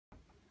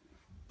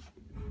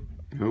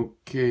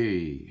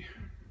Okay,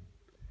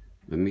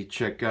 let me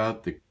check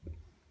out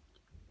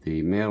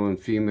the male and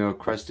female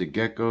crested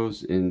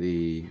geckos in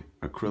the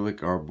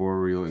acrylic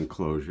arboreal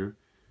enclosure.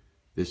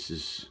 This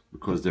is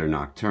because they're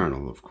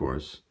nocturnal, of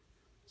course,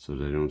 so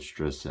they don't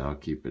stress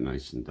out, keep it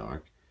nice and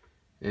dark.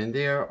 And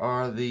there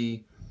are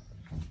the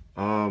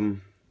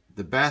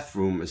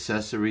bathroom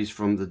accessories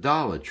from the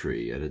Dollar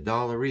Tree at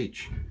 $1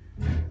 each.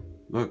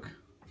 Look,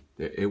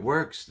 it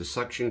works. The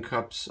suction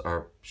cups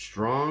are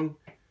strong.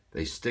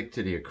 They stick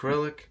to the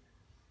acrylic.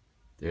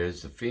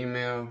 There's the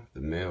female.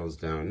 The male is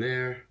down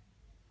there.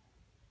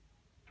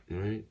 All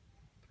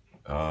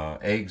right.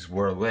 Eggs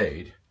were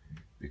laid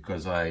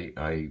because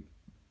I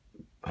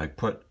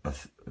put a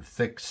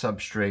thick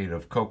substrate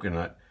of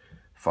coconut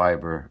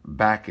fiber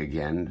back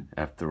again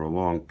after a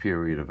long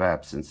period of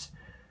absence.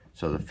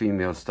 So the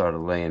female started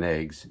laying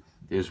eggs.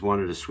 Here's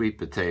one of the sweet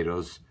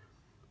potatoes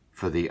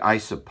for the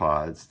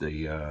isopods,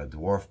 the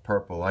dwarf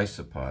purple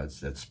isopods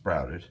that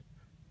sprouted.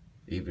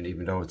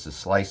 Even though it's a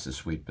slice of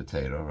sweet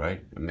potato,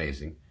 right?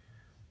 Amazing.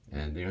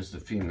 And there's the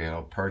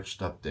female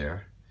perched up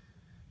there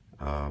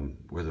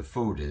where the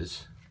food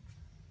is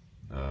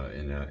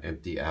in an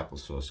empty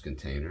applesauce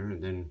container.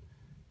 And then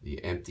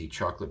the empty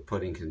chocolate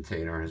pudding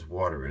container has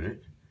water in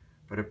it.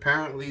 But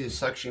apparently the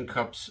suction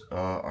cups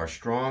are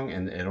strong,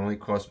 and it only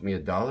cost me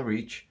 $1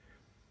 each,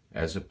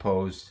 as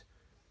opposed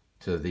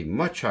to the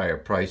much higher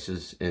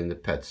prices in the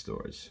pet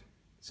stores.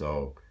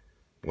 So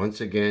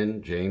once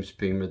again, James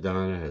P.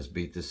 Madonna has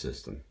beat the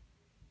system.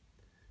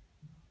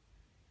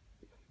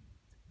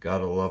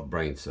 Gotta love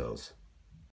brain cells.